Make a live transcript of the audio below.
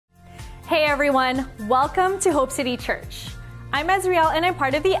Hey everyone, welcome to Hope City Church. I'm Ezriel and I'm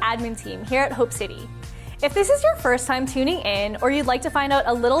part of the admin team here at Hope City. If this is your first time tuning in or you'd like to find out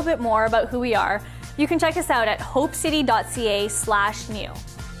a little bit more about who we are, you can check us out at hopecity.ca/new.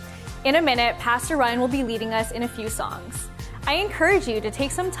 In a minute, Pastor Ryan will be leading us in a few songs. I encourage you to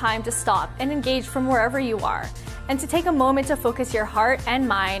take some time to stop and engage from wherever you are, and to take a moment to focus your heart and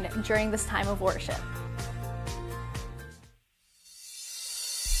mind during this time of worship.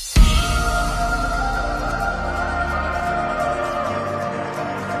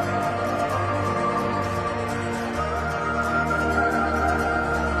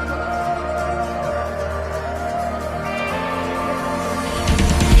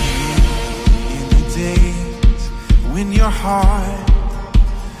 Your heart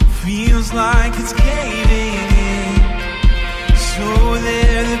feels like it's caving in, so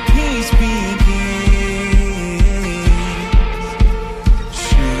there the peace begins.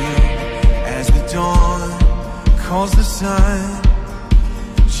 Sure as the dawn calls the sun,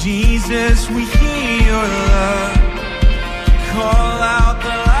 Jesus, we hear your love call out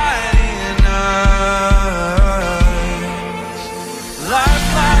the light in us. Life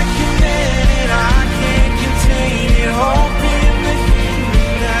like a minute, I can't contain it. Hope in the here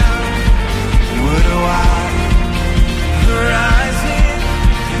and now. What do I? Horizon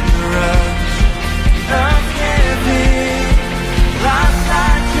in the rush of heaven. Life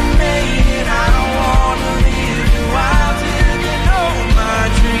like a minute, I don't wanna live it wilder than all my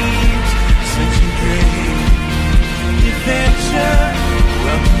dreams. Such a great adventure.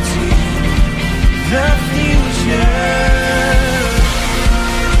 Welcome to the future.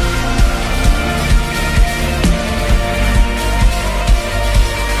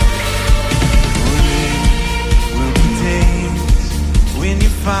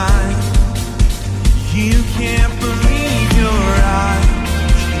 You can't believe your eyes.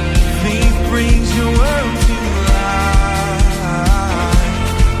 Faith brings your world to life.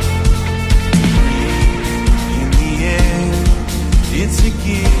 In the end, it's a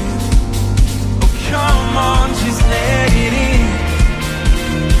gift. Oh, come on, just let it in.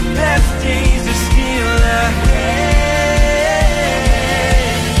 Best days are still ahead.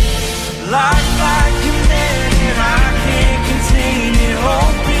 Life like a minute, I can't contain it.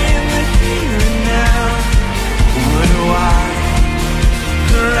 Hope in the here and now. What do I?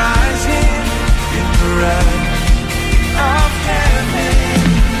 Horizon in the rush of heaven.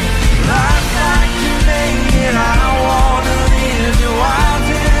 Life like a minute, I wanna live it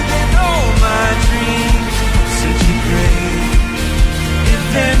wilder than all my dreams. Such a great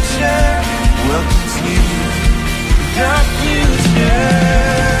adventure. Welcome to the future.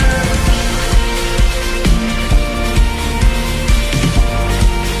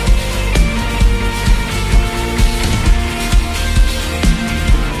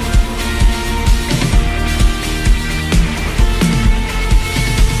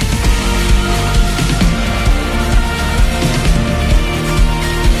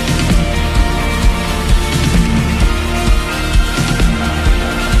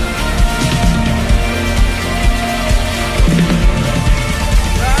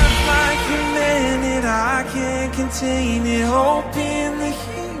 Contain it, hope in the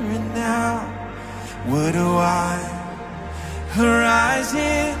here and now. What do I?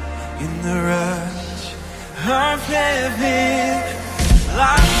 Horizon in the rush of heaven.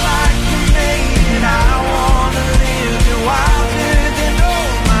 Life like a minute, I wanna live it wilder than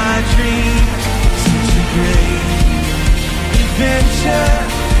all my dreams. Such a great adventure.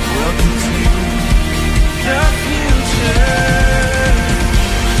 Welcome to the future.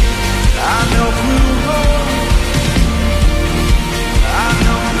 I know who holds.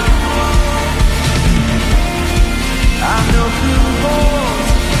 I know who holds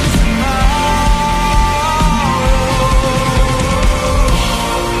tomorrow.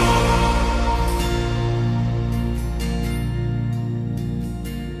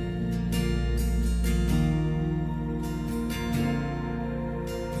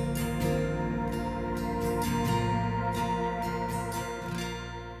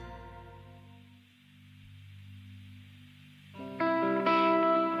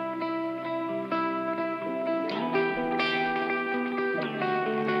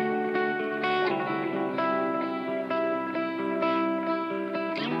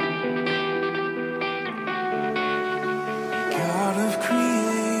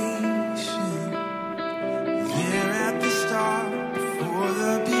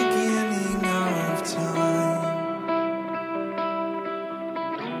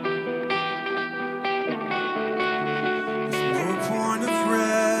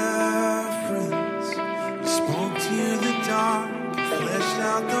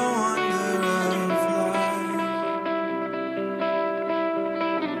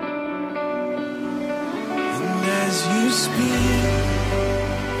 speak,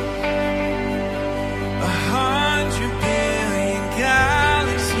 100 billion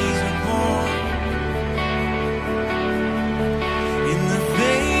galaxies are born. In the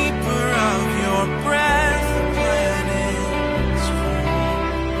vapor of your breath, the planets form.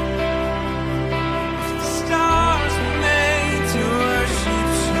 If the stars were made to worship,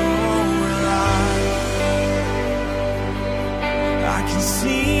 so will I can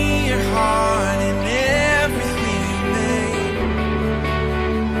see your heart in everything you made.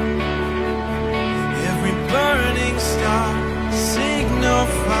 Every burning star, signal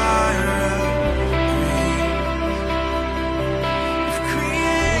fire of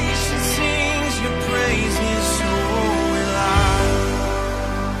grace. If creation sings your praises, so will I.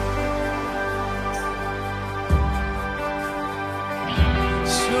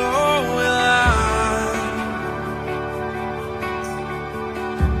 So will I.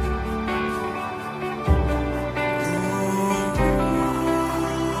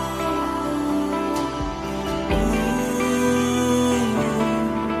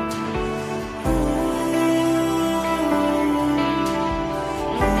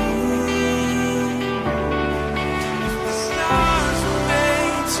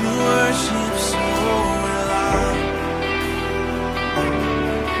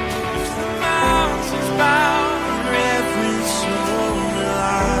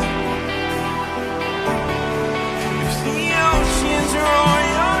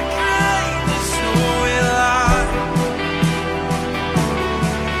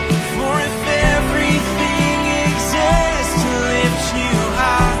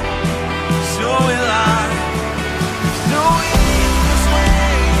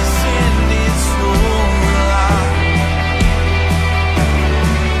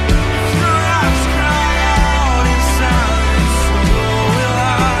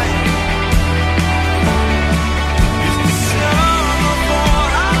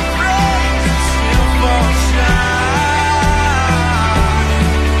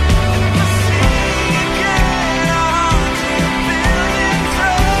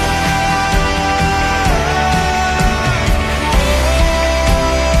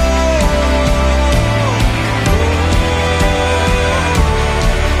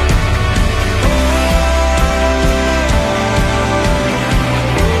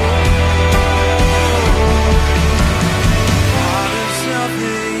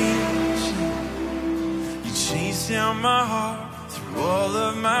 Down my heart through all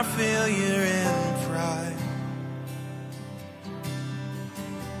of my failure and pride.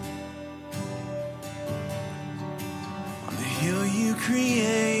 On the hill you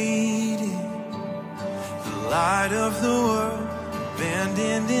created, the light of the world,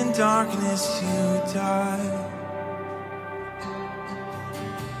 abandoned in darkness to die.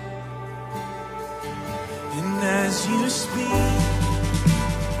 And as you speak,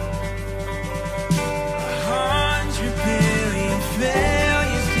 100 billion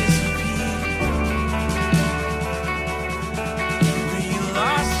failures disappear. Where you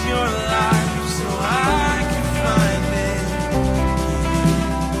lost your life so I can find it.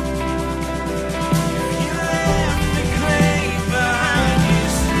 You left the grave behind you,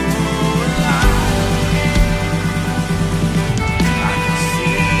 so alive. I can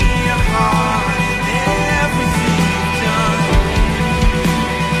see your heart in everything you've done.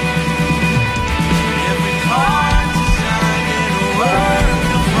 Every heart designed in a work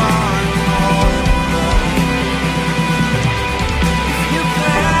of art called love. If you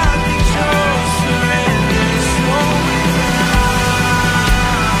gladly chose surrender, so will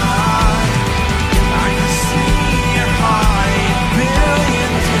I can see your heart in a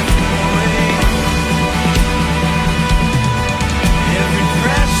billion different ways. Every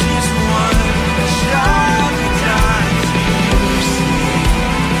precious one, a child who died to receive.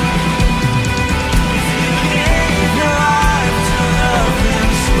 If you gave your life to love him,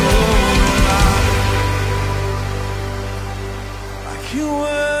 so will I. Like you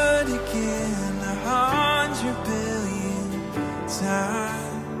would again 100 billion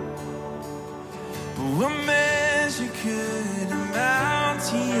times. But what measure could amount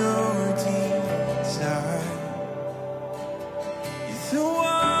to your desire? You're the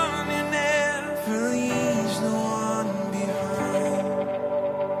one who never leaves no one behind.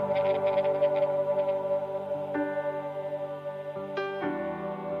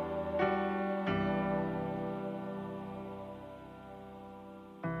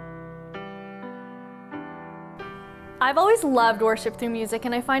 I've always loved worship through music,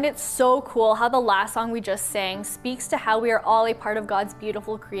 and I find it so cool how the last song we just sang speaks to how we are all a part of God's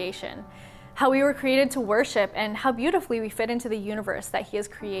beautiful creation, how we were created to worship, and how beautifully we fit into the universe that He has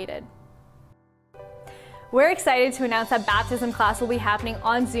created. We're excited to announce that baptism class will be happening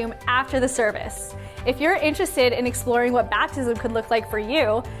on Zoom after the service. If you're interested in exploring what baptism could look like for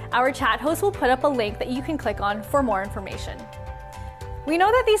you, our chat host will put up a link that you can click on for more information. We know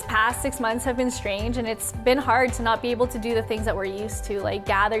that these past 6 months have been strange, and it's been hard to not be able to do the things that we're used to, like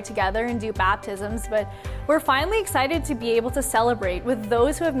gather together and do baptisms, but we're finally excited to be able to celebrate with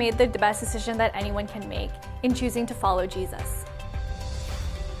those who have made the best decision that anyone can make in choosing to follow Jesus.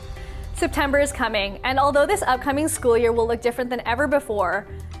 September is coming, and although this upcoming school year will look different than ever before,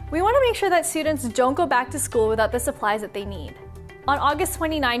 we want to make sure that students don't go back to school without the supplies that they need. On August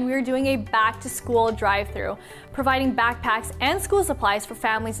 29, we are doing a back-to-school drive-through, providing backpacks and school supplies for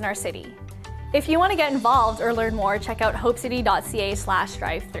families in our city. If you want to get involved or learn more, check out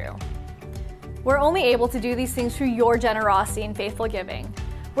hopecity.ca/drive-through. We're only able to do these things through your generosity and faithful giving.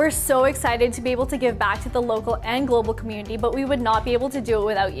 We're so excited to be able to give back to the local and global community, but we would not be able to do it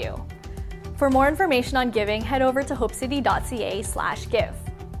without you. For more information on giving, head over to hopecity.ca/give.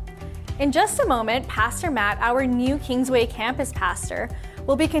 In just a moment, Pastor Matt, our new Kingsway campus pastor,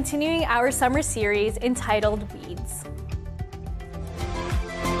 will be continuing our summer series entitled Weeds.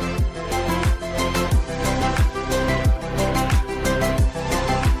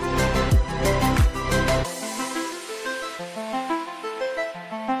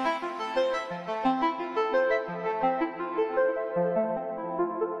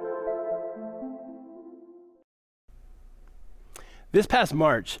 This past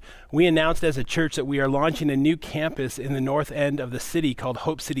March, we announced as a church that we are launching a new campus in the north end of the city called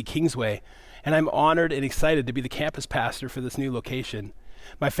Hope City Kingsway, and I'm honored and excited to be the campus pastor for this new location.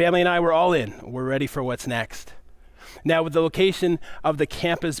 My family and I were all in. We're ready for what's next. Now, with the location of the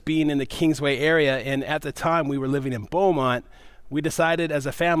campus being in the Kingsway area, and at the time we were living in Beaumont, we decided as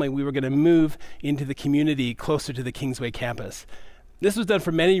a family we were going to move into the community closer to the Kingsway campus. This was done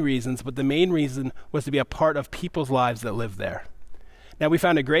for many reasons, but the main reason was to be a part of people's lives that live there. Now, we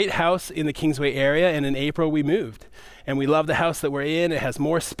found a great house in the Kingsway area, and in April we moved. And we love the house that we're in. It has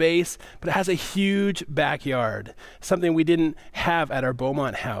more space, but it has a huge backyard, something we didn't have at our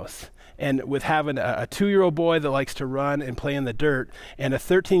Beaumont house. And with having a 2-year-old boy that likes to run and play in the dirt, and a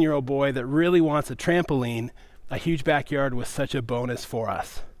 13-year-old boy that really wants a trampoline, a huge backyard was such a bonus for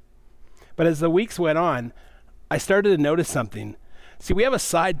us. But as the weeks went on, I started to notice something. See, we have a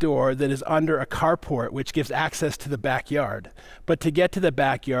side door that is under a carport, which gives access to the backyard. But to get to the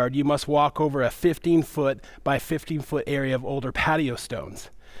backyard, you must walk over a 15-foot by 15-foot area of older patio stones.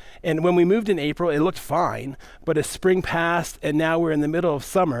 And when we moved in April, it looked fine. But as spring passed and now we're in the middle of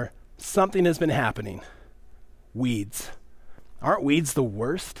summer, something has been happening. Weeds. Aren't weeds the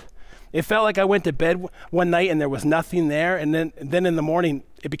worst? It felt like I went to bed one night and there was nothing there, and then in the morning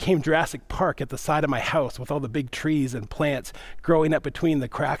it became Jurassic Park at the side of my house with all the big trees and plants growing up between the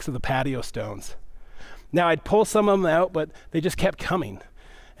cracks of the patio stones. Now, I'd pull some of them out, but they just kept coming.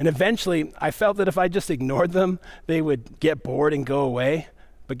 And eventually I felt that if I just ignored them, they would get bored and go away.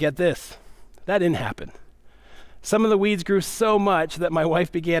 But get this, that didn't happen. Some of the weeds grew so much that my wife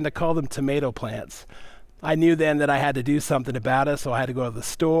began to call them tomato plants. I knew then that I had to do something about it, so I had to go to the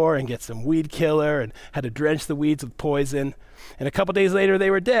store and get some weed killer and had to drench the weeds with poison. And a couple days later, they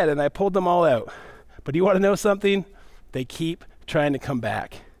were dead, and I pulled them all out. But do you want to know something? They keep trying to come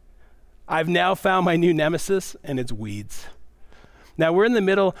back. I've now found my new nemesis, and it's weeds. Now, we're in the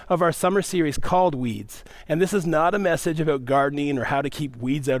middle of our summer series called Weeds, and this is not a message about gardening or how to keep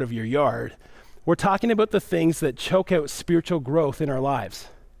weeds out of your yard. We're talking about the things that choke out spiritual growth in our lives.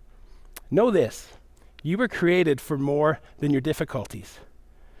 Know this. You were created for more than your difficulties.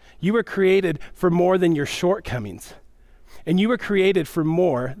 You were created for more than your shortcomings. And you were created for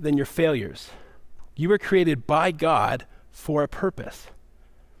more than your failures. You were created by God for a purpose.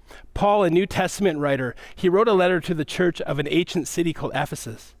 Paul, a New Testament writer, he wrote a letter to the church of an ancient city called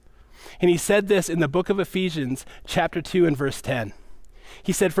Ephesus. And he said this in the book of Ephesians, chapter 2 and verse 10.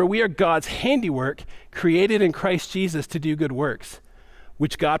 He said, "For we are God's handiwork, created in Christ Jesus to do good works,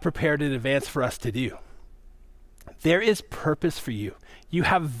 which God prepared in advance for us to do." There is purpose for you. You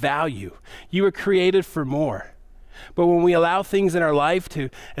have value. You were created for more. But when we allow things in our life to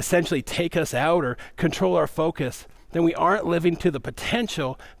essentially take us out or control our focus, then we aren't living to the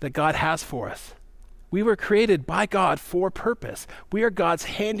potential that God has for us. We were created by God for purpose. We are God's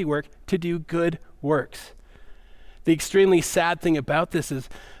handiwork to do good works. The extremely sad thing about this is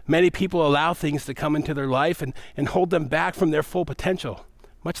many people allow things to come into their life and hold them back from their full potential,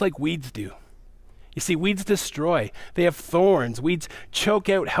 much like weeds do. You see, weeds destroy. They have thorns. Weeds choke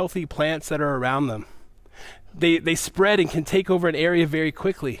out healthy plants that are around them. They spread and can take over an area very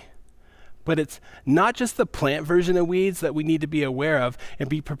quickly. But it's not just the plant version of weeds that we need to be aware of and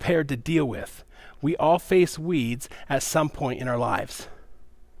be prepared to deal with. We all face weeds at some point in our lives.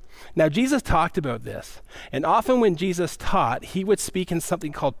 Now, Jesus talked about this, and often when Jesus taught, he would speak in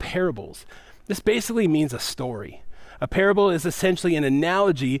something called parables. This basically means a story. A parable is essentially an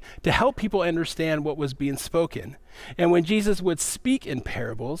analogy to help people understand what was being spoken. And when Jesus would speak in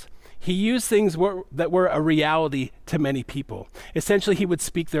parables, he used things that were a reality to many people. Essentially, he would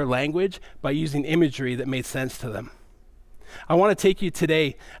speak their language by using imagery that made sense to them. I want to take you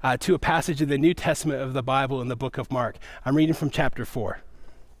today to a passage in the New Testament of the Bible in the book of Mark. I'm reading from chapter 4.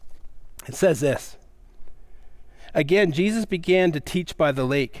 It says this: "Again, Jesus began to teach by the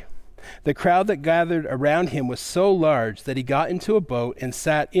lake. The crowd that gathered around him was so large that he got into a boat and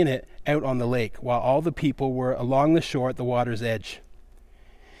sat in it out on the lake, while all the people were along the shore at the water's edge.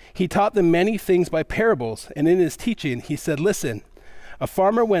 He taught them many things by parables, and in his teaching he said, 'Listen, a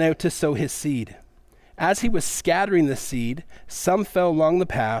farmer went out to sow his seed. As he was scattering the seed, some fell along the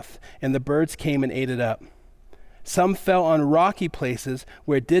path, and the birds came and ate it up. Some fell on rocky places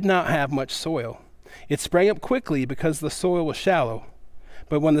where it did not have much soil. It sprang up quickly because the soil was shallow.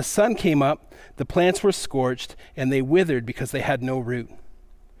 But when the sun came up, the plants were scorched, and they withered because they had no root.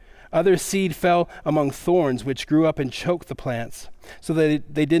 Other seed fell among thorns, which grew up and choked the plants, so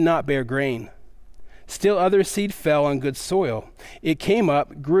that they did not bear grain. Still other seed fell on good soil. It came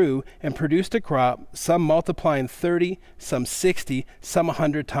up, grew, and produced a crop, some multiplying 30, some 60, some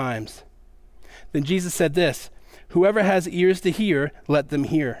 100 times.' Then Jesus said this, 'Whoever has ears to hear, let them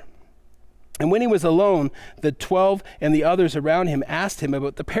hear.' And when he was alone, the 12 and the others around him asked him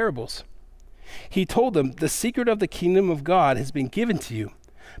about the parables. He told them, 'The secret of the kingdom of God has been given to you,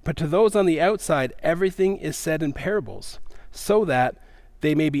 but to those on the outside everything is said in parables, so that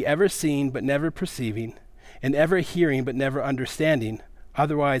they may be ever seeing but never perceiving, and ever hearing but never understanding,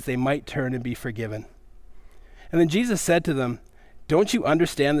 otherwise they might turn and be forgiven.' And then Jesus said to them, 'Don't you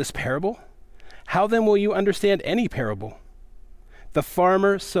understand this parable? How then will you understand any parable? The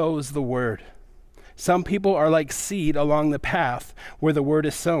farmer sows the word. Some people are like seed along the path where the word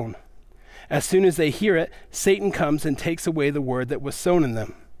is sown. As soon as they hear it, Satan comes and takes away the word that was sown in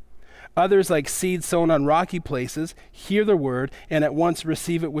them. Others, like seed sown on rocky places, hear the word and at once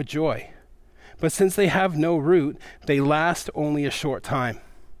receive it with joy. But since they have no root, they last only a short time.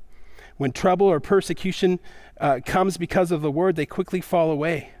 When trouble or persecution comes because of the word, they quickly fall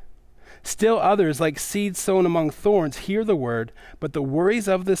away. Still others, like seeds sown among thorns, hear the word, but the worries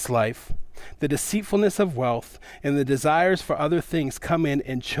of this life, the deceitfulness of wealth, and the desires for other things come in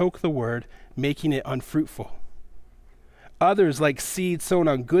and choke the word, making it unfruitful. Others, like seeds sown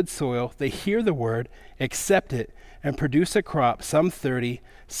on good soil, they hear the word, accept it, and produce a crop, some 30,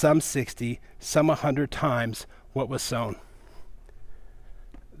 some 60, some 100 times what was sown."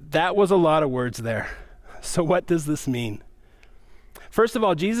 That was a lot of words there. So what does this mean? First of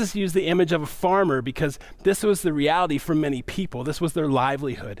all, Jesus used the image of a farmer because this was the reality for many people. This was their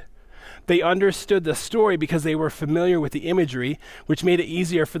livelihood. They understood the story because they were familiar with the imagery, which made it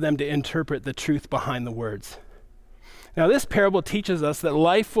easier for them to interpret the truth behind the words. Now, this parable teaches us that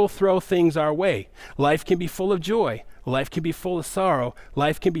life will throw things our way. Life can be full of joy. Life can be full of sorrow.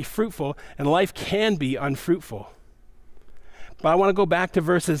 Life can be fruitful, and life can be unfruitful. But I want to go back to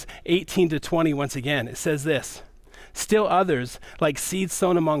verses 18 to 20 once again. It says this: "Still others, like seeds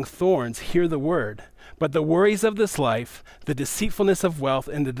sown among thorns, hear the word. But the worries of this life, the deceitfulness of wealth,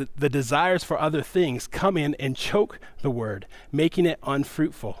 and the desires for other things come in and choke the word, making it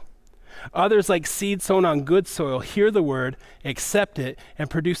unfruitful. Others, like seeds sown on good soil, hear the word, accept it, and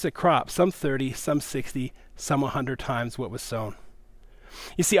produce a crop, some 30, some 60, some 100 times what was sown."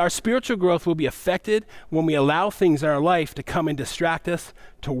 You see, our spiritual growth will be affected when we allow things in our life to come and distract us,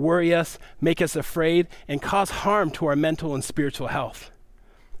 to worry us, make us afraid, and cause harm to our mental and spiritual health.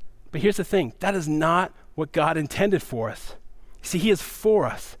 But here's the thing, that is not what God intended for us. See, he is for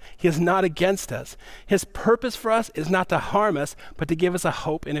us. He is not against us. His purpose for us is not to harm us, but to give us a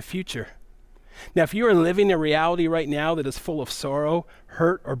hope and a future. Now, if you are living a reality right now that is full of sorrow,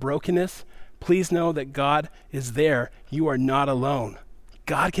 hurt, or brokenness, please know that God is there. You are not alone.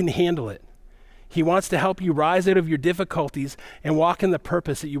 God can handle it. He wants to help you rise out of your difficulties and walk in the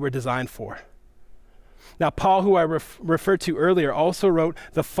purpose that you were designed for. Now, Paul, who I referred to earlier, also wrote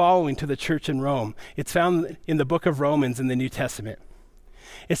the following to the church in Rome. It's found in the book of Romans in the New Testament.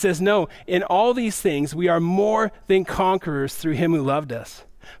 It says, "No, in all these things we are more than conquerors through him who loved us.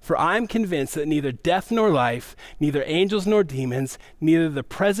 For I am convinced that neither death nor life, neither angels nor demons, neither the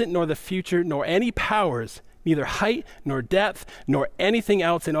present nor the future, nor any powers, neither height nor depth, nor anything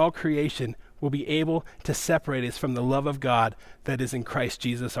else in all creation will be able to separate us from the love of God that is in Christ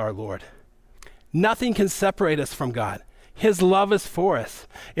Jesus our Lord." Nothing can separate us from God. His love is for us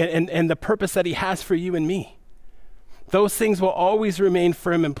and the purpose that he has for you and me. Those things will always remain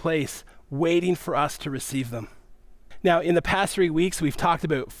firm in place, waiting for us to receive them. Now, in the past 3 weeks, we've talked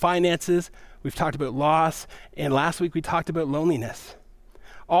about finances, we've talked about loss, and last week we talked about loneliness.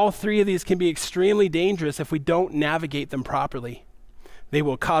 All three of these can be extremely dangerous if we don't navigate them properly. They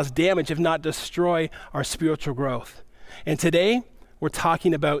will cause damage, if not destroy, our spiritual growth. And today, we're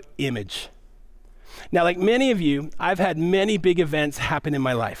talking about image. Now, like many of you, I've had many big events happen in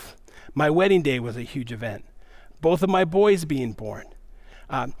my life. My wedding day was a huge event. Both of my boys being born.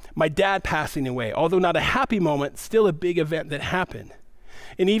 My dad passing away, although not a happy moment, still a big event that happened.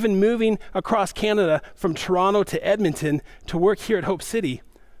 And even moving across Canada from Toronto to Edmonton to work here at Hope City,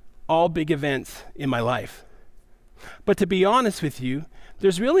 all big events in my life. But to be honest with you,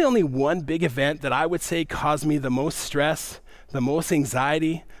 there's really only one big event that I would say caused me the most stress, the most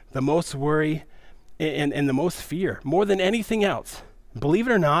anxiety, the most worry, and the most fear, more than anything else. Believe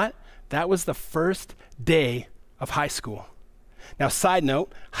it or not, that was the first day of high school. Now, side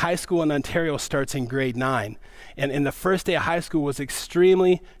note, high school in Ontario starts in grade 9, and the first day of high school was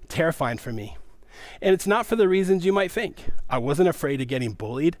extremely terrifying for me. And it's not for the reasons you might think. I wasn't afraid of getting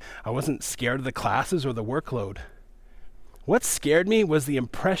bullied. I wasn't scared of the classes or the workload. What scared me was the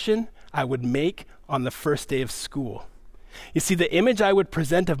impression I would make on the first day of school. You see, the image I would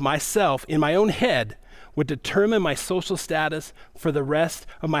present of myself in my own head would determine my social status for the rest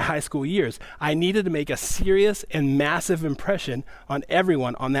of my high school years. I needed to make a serious and massive impression on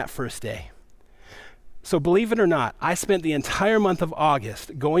everyone on that first day. So believe it or not, I spent the entire month of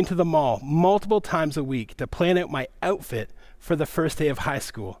August going to the mall multiple times a week to plan out my outfit for the first day of high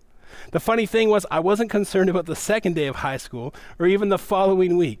school. The funny thing was, I wasn't concerned about the second day of high school or even the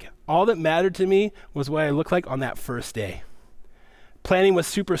following week. All that mattered to me was what I looked like on that first day. Planning was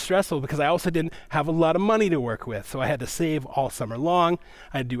super stressful because I also didn't have a lot of money to work with, so I had to save all summer long.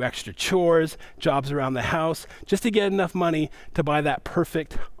 I had to do extra chores, jobs around the house, just to get enough money to buy that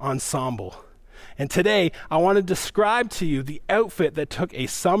perfect ensemble. And today, I want to describe to you the outfit that took a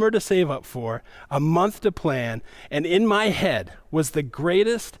summer to save up for, a month to plan, and in my head was the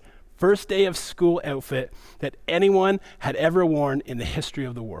greatest first day of school outfit that anyone had ever worn in the history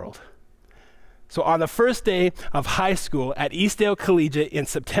of the world. So on the first day of high school at Eastdale Collegiate in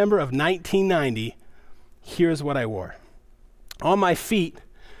September of 1990, here's what I wore. On my feet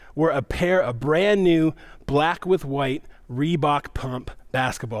were a pair of brand new black with white Reebok pump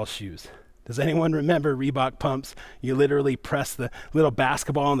basketball shoes. Does anyone remember Reebok pumps? You literally press the little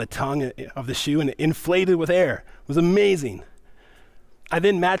basketball on the tongue of the shoe and it inflated with air. It was amazing. I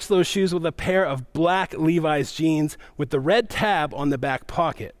then matched those shoes with a pair of black Levi's jeans with the red tab on the back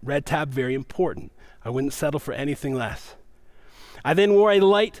pocket. Red tab, very important. I wouldn't settle for anything less. I then wore a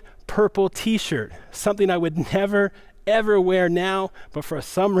light purple t-shirt, something I would never, ever wear now, but for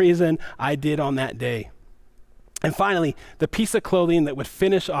some reason I did on that day. And finally, the piece of clothing that would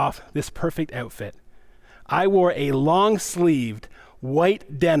finish off this perfect outfit. I wore a long-sleeved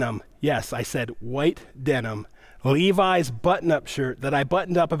white denim, yes, I said white denim, Levi's button-up shirt that I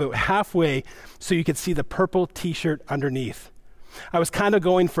buttoned up about halfway so you could see the purple t-shirt underneath. I was kind of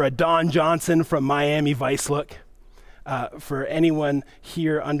going for a Don Johnson from Miami Vice look. For anyone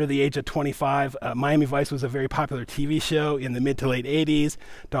here under the age of 25, Miami Vice was a very popular TV show in the mid to late 80s.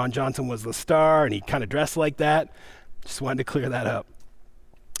 Don Johnson was the star, and he kind of dressed like that. Just wanted to clear that up.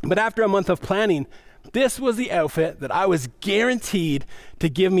 But after a month of planning, this was the outfit that I was guaranteed to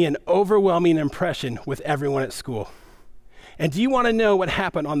give me an overwhelming impression with everyone at school. And do you want to know what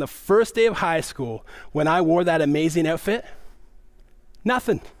happened on the first day of high school when I wore that amazing outfit?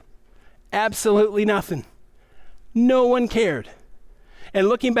 Nothing. Absolutely nothing. No one cared. And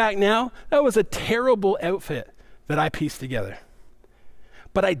looking back now, that was a terrible outfit that I pieced together.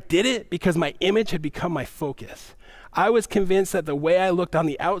 But I did it because my image had become my focus. I was convinced that the way I looked on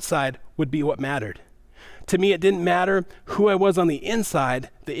the outside would be what mattered. To me, it didn't matter who I was on the inside.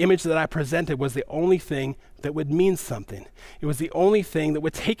 The image that I presented was the only thing that would mean something. It was the only thing that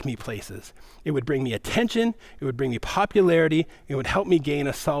would take me places. It would bring me attention. It would bring me popularity. It would help me gain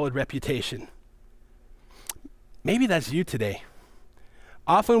a solid reputation. Maybe that's you today.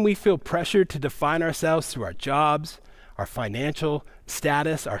 Often we feel pressured to define ourselves through our jobs, our financial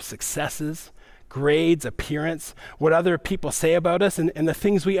status, our successes, grades, appearance, what other people say about us, and the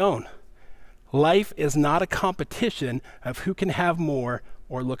things we own. Life is not a competition of who can have more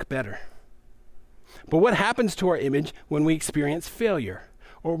or look better. But what happens to our image when we experience failure,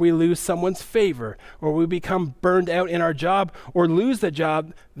 or we lose someone's favor, or we become burned out in our job, or lose the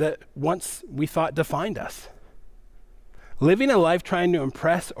job that once we thought defined us? Living a life trying to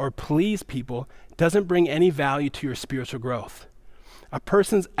impress or please people doesn't bring any value to your spiritual growth. A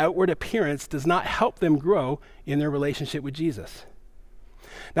person's outward appearance does not help them grow in their relationship with Jesus.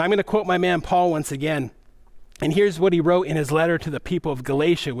 Now, I'm going to quote my man Paul once again. And here's what he wrote in his letter to the people of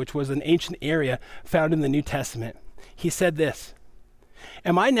Galatia, which was an ancient area found in the New Testament. He said this,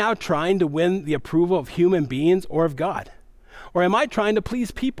 "Am I now trying to win the approval of human beings or of God? Or am I trying to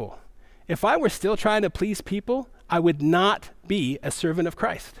please people? If I were still trying to please people, I would not be a servant of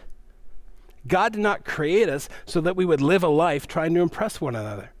Christ." God did not create us so that we would live a life trying to impress one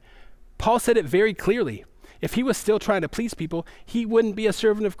another. Paul said it very clearly. If he was still trying to please people, he wouldn't be a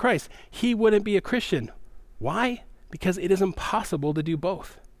servant of Christ. He wouldn't be a Christian. Why? Because it is impossible to do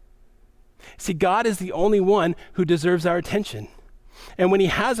both. See, God is the only one who deserves our attention. And when he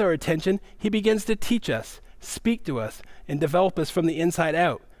has our attention, he begins to teach us, speak to us, and develop us from the inside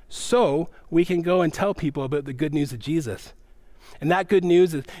out, so we can go and tell people about the good news of Jesus. And that good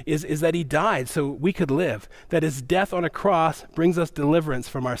news is that he died so we could live, that his death on a cross brings us deliverance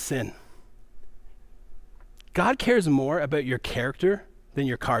from our sin. God cares more about your character than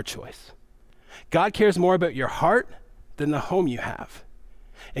your car choice. God cares more about your heart than the home you have.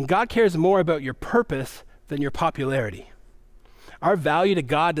 And God cares more about your purpose than your popularity. Our value to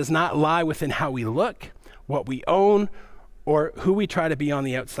God does not lie within how we look, what we own, or who we try to be on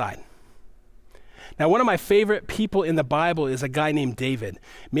the outside. Now, one of my favorite people in the Bible is a guy named David.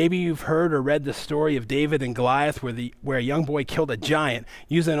 Maybe you've heard or read the story of David and Goliath where a young boy killed a giant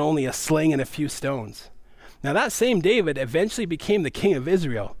using only a sling and a few stones. Now, that same David eventually became the king of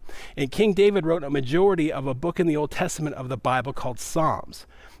Israel. And King David wrote a majority of a book in the Old Testament of the Bible called Psalms.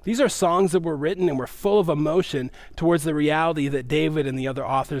 These are songs that were written and were full of emotion towards the reality that David and the other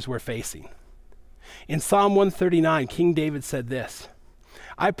authors were facing. In Psalm 139, King David said this,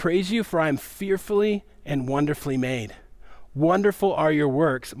 "I praise you, for I am fearfully and wonderfully made. Wonderful are your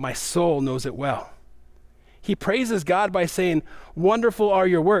works, my soul knows it well." He praises God by saying, "Wonderful are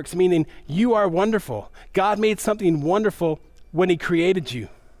your works," meaning you are wonderful. God made something wonderful when he created you.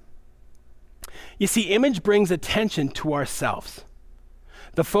 You see, image brings attention to ourselves.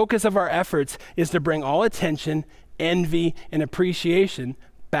 The focus of our efforts is to bring all attention, envy, and appreciation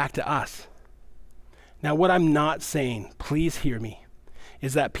back to us. Now, what I'm not saying, please hear me,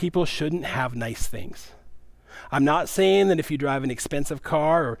 is that people shouldn't have nice things. I'm not saying that if you drive an expensive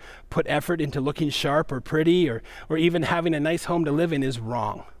car or put effort into looking sharp or pretty or even having a nice home to live in is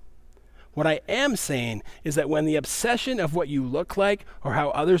wrong. What I am saying is that when the obsession of what you look like or how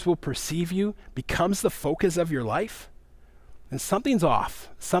others will perceive you becomes the focus of your life, then something's off.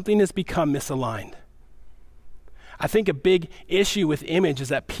 Something has become misaligned. I think a big issue with image is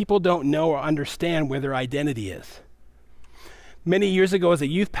that people don't know or understand where their identity is. Many years ago as a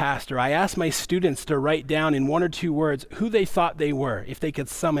youth pastor, I asked my students to write down in 1 or 2 words who they thought they were, if they could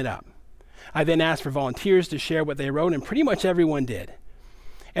sum it up. I then asked for volunteers to share what they wrote, and pretty much everyone did.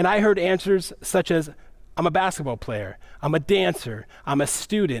 And I heard answers such as, "I'm a basketball player, I'm a dancer, I'm a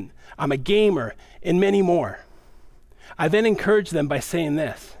student, I'm a gamer," and many more. I then encouraged them by saying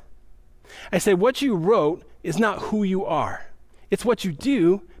this. I said, what you wrote is not who you are. It's what you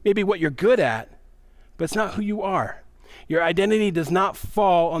do, maybe what you're good at, but it's not who you are. Your identity does not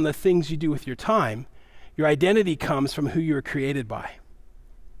fall on the things you do with your time. Your identity comes from who you were created by.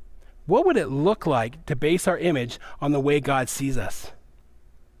 What would it look like to base our image on the way God sees us?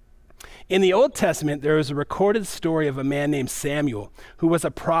 In the Old Testament, there is a recorded story of a man named Samuel, who was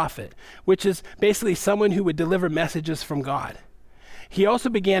a prophet, which is basically someone who would deliver messages from God. He also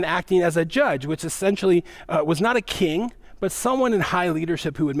began acting as a judge, which essentially was not a king, but someone in high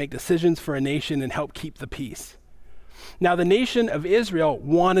leadership who would make decisions for a nation and help keep the peace. Now, the nation of Israel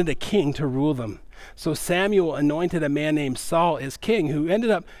wanted a king to rule them. So Samuel anointed a man named Saul as king, who ended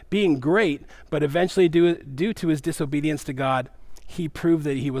up being great, but eventually due to his disobedience to God, he proved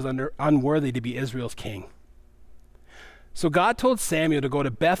that he was unworthy to be Israel's king. So God told Samuel to go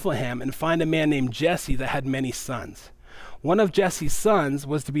to Bethlehem and find a man named Jesse that had many sons. One of Jesse's sons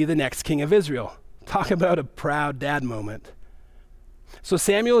was to be the next king of Israel. Talk about a proud dad moment. So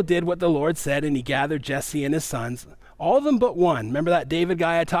Samuel did what the Lord said, and he gathered Jesse and his sons, all of them but one. Remember that David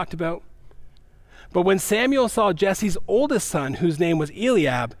guy I talked about? But when Samuel saw Jesse's oldest son, whose name was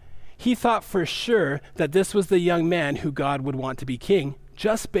Eliab, he thought for sure that this was the young man who God would want to be king,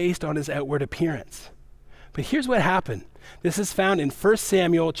 just based on his outward appearance. But here's what happened. This is found in 1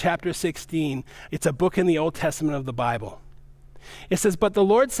 Samuel chapter 16. It's a book in the Old Testament of the Bible. It says, "But the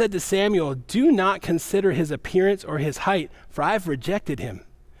Lord said to Samuel, do not consider his appearance or his height, for I have rejected him.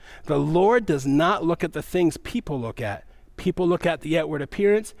 The Lord does not look at the things people look at. People look at the outward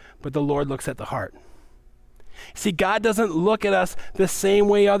appearance, but the Lord looks at the heart." See, God doesn't look at us the same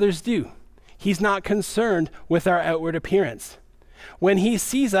way others do. He's not concerned with our outward appearance. When he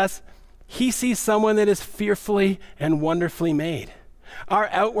sees us, he sees someone that is fearfully and wonderfully made. Our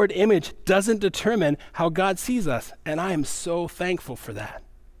outward image doesn't determine how God sees us, and I am so thankful for that.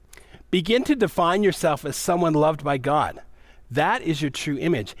 Begin to define yourself as someone loved by God. That is your true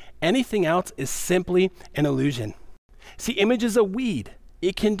image. Anything else is simply an illusion. See, image is a weed.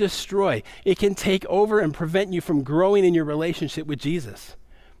 It can destroy. It can take over and prevent you from growing in your relationship with Jesus.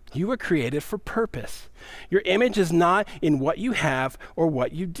 You were created for purpose. Your image is not in what you have or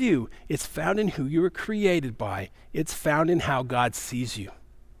what you do. It's found in who you were created by. It's found in how God sees you.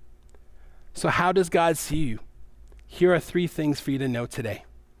 So how does God see you? Here are 3 things for you to know today.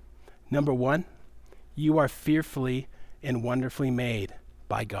 Number 1, you are fearfully and wonderfully made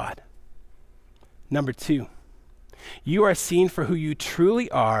by God. Number 2, you are seen for who you truly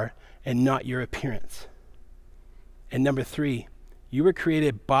are and not your appearance. And number 3, you were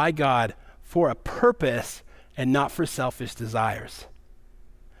created by God for a purpose and not for selfish desires.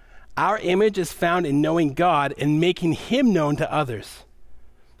 Our image is found in knowing God and making him known to others.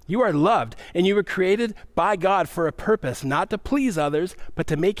 You are loved, and you were created by God for a purpose, not to please others, but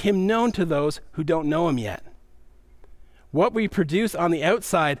to make him known to those who don't know him yet. What we produce on the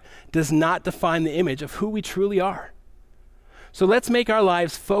outside does not define the image of who we truly are. So let's make our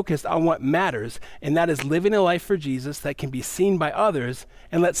lives focused on what matters, and that is living a life for Jesus that can be seen by others,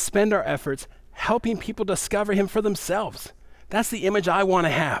 and let's spend our efforts helping people discover him for themselves. That's the image I want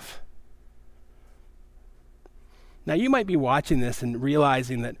to have. Now, you might be watching this and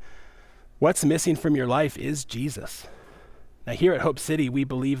realizing that what's missing from your life is Jesus. Now, here at Hope City, we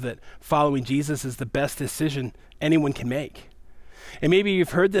believe that following Jesus is the best decision anyone can make. And maybe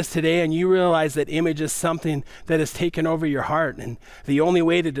you've heard this today and you realize that image is something that has taken over your heart, and the only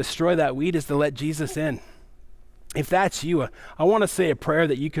way to destroy that weed is to let Jesus in. If that's you, I want to say a prayer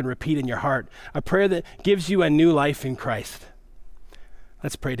that you can repeat in your heart, a prayer that gives you a new life in Christ.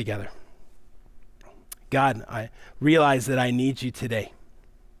 Let's pray together. God, I realize that I need you today.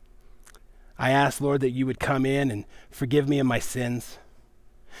 I ask, Lord, that you would come in and forgive me of my sins.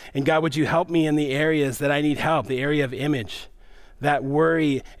 And God, would you help me in the areas that I need help, the area of image, that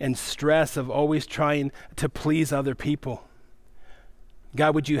worry and stress of always trying to please other people.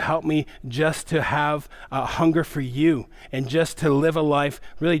 God, would you help me just to have a hunger for you and just to live a life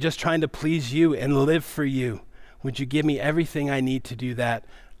really just trying to please you and live for you. Would you give me everything I need to do that?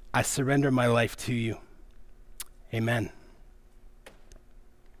 I surrender my life to you. Amen.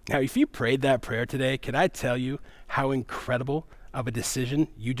 Now, if you prayed that prayer today, can I tell you how incredible of a decision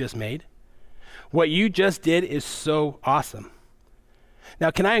you just made? What you just did is so awesome.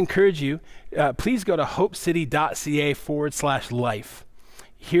 Now, can I encourage you, please go to hopecity.ca/life.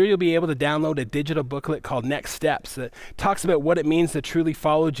 Here you'll be able to download a digital booklet called Next Steps that talks about what it means to truly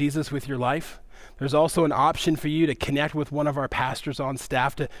follow Jesus with your life. There's also an option for you to connect with one of our pastors on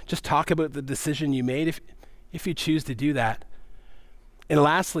staff to just talk about the decision you made if you choose to do that. And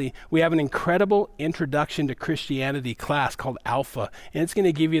lastly, we have an incredible introduction to Christianity class called Alpha, and it's going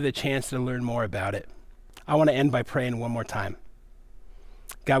to give you the chance to learn more about it. I want to end by praying one more time.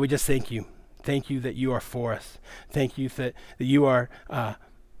 God, we just thank you. Thank you that you are for us. Thank you that you are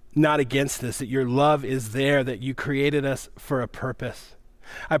not against us, that your love is there, that you created us for a purpose.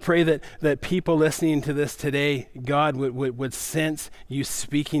 I pray that people listening to this today, God, would sense you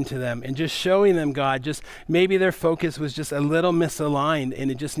speaking to them and just showing them, God, just maybe their focus was just a little misaligned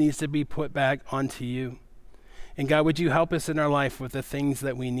and it just needs to be put back onto you. And God, would you help us in our life with the things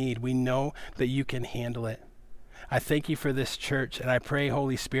that we need? We know that you can handle it. I thank you for this church, and I pray,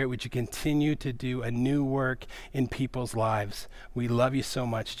 Holy Spirit, would you continue to do a new work in people's lives. We love you so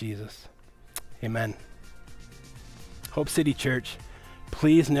much, Jesus. Amen. Hope City Church,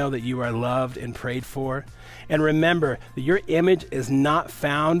 please know that you are loved and prayed for. And remember that your image is not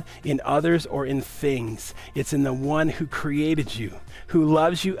found in others or in things. It's in the one who created you, who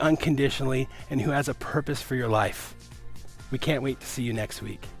loves you unconditionally, and who has a purpose for your life. We can't wait to see you next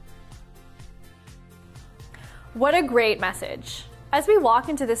week. What a great message. As we walk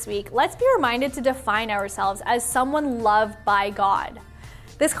into this week, let's be reminded to define ourselves as someone loved by God.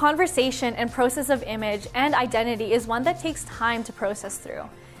 This conversation and process of image and identity is one that takes time to process through.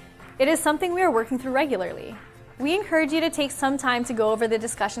 It is something we are working through regularly. We encourage you to take some time to go over the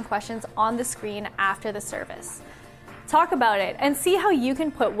discussion questions on the screen after the service. Talk about it and see how you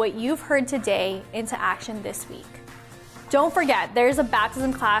can put what you've heard today into action this week. Don't forget, there's a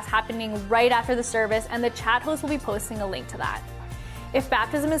baptism class happening right after the service, and the chat host will be posting a link to that. If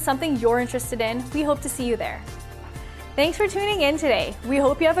baptism is something you're interested in, we hope to see you there. Thanks for tuning in today. We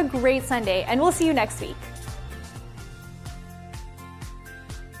hope you have a great Sunday, and we'll see you next week.